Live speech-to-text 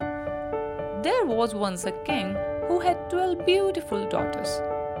There was once a king who had 12 beautiful daughters.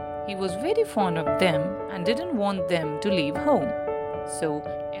 He was very fond of them and didn't want them to leave home. So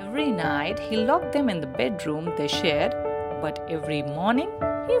every night he locked them in the bedroom they shared, but every morning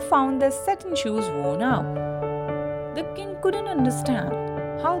he found their satin shoes worn out. The king couldn't understand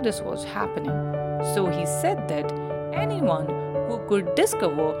how this was happening, so he said that anyone who could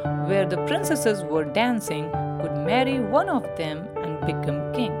discover where the princesses were dancing could marry one of them and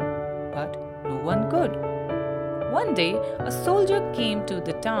become king. But no one could. One day, a soldier came to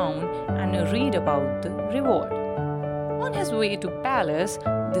the town and read about the reward. On his way to palace,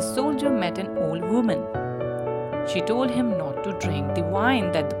 the soldier met an old woman. She told him not to drink the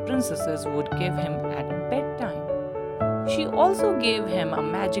wine that the princesses would give him at bedtime. She also gave him a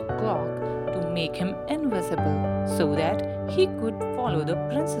magic clock to make him invisible so that he could follow the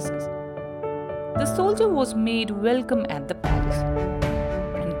princesses. The soldier was made welcome at the palace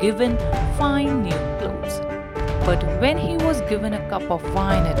and given fine new clothes. But when he was given a cup of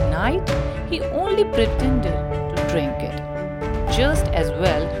wine at night, he only pretended to drink it. Just as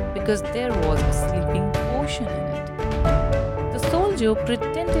well because there was a sleeping potion in it. The soldier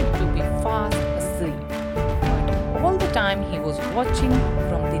pretended to be fast asleep, but all the time he was watching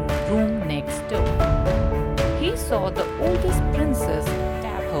from the room next door. He saw the oldest princess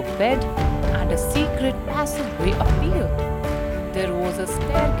tap her bed and a secret passageway appeared. There was a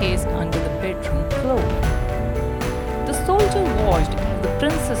staircase under the bedroom floor. The soldier watched as the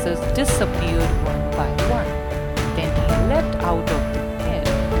princesses disappeared one by one. Then he leapt out of the bed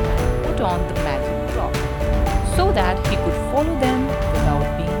and put on the magic cloak so that he could follow them without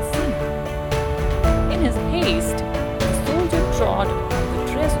being seen. In his haste, the soldier trod on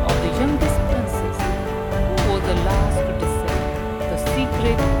the dress of the youngest princess, who was the last to descend the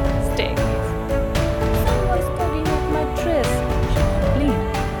secret staircase. "Someone's tugging at my dress," she complained.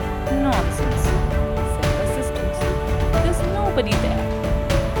 "Nonsense," said her sisters. "There's nobody there."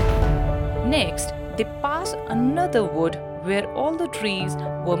 Next, they passed another wood where all the trees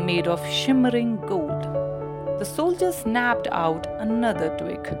were made of shimmering gold. The soldier snapped out another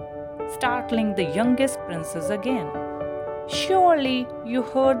twig, startling the youngest princess again. "Surely you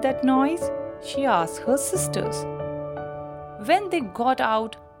heard that noise?" she asked her sisters. When they got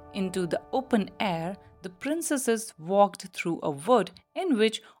out into the open air, the princesses walked through a wood in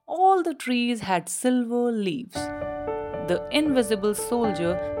which all the trees had silver leaves. The invisible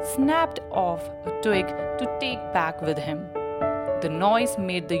soldier snapped off a twig to take back with him. The noise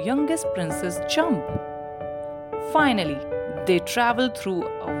made the youngest princess jump. Finally, they traveled through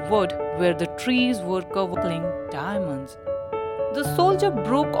a wood where the trees were covered in diamonds. The soldier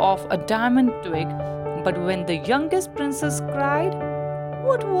broke off a diamond twig, but when the youngest princess cried,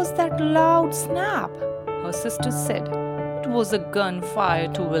 "What was that loud snap?" her sister said, "It was a gun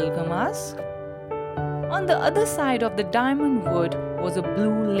fired to welcome us." On the other side of the diamond wood was a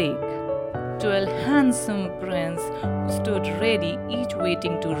blue lake. 12 handsome princes who stood ready, each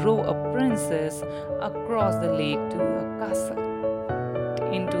waiting to row a princess across the lake to a castle,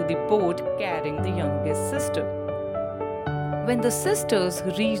 into the boat carrying the youngest sister. When the sisters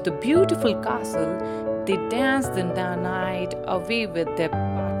reached the beautiful castle, they danced the night away with their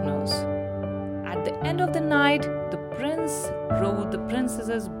partners. At the end of the night, the prince rowed the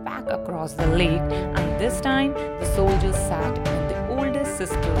princesses back across the lake, and this time the soldiers sat in the oldest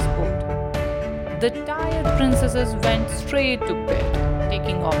sister's boat. The tired princesses went straight to bed,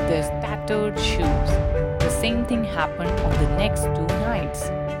 taking off their tattered shoes. The same thing happened on the next 2 nights.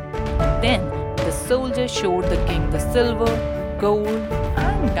 Then the soldier showed the king the silver, gold,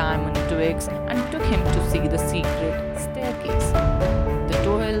 and diamond twigs and took him to see the secret staircase. The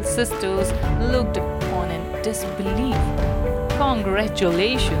 12 sisters looked on in disbelief.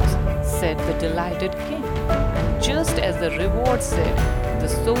 "Congratulations," said the delighted king. And just as the reward said, the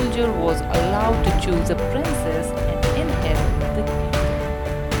soldier was allowed to choose a princess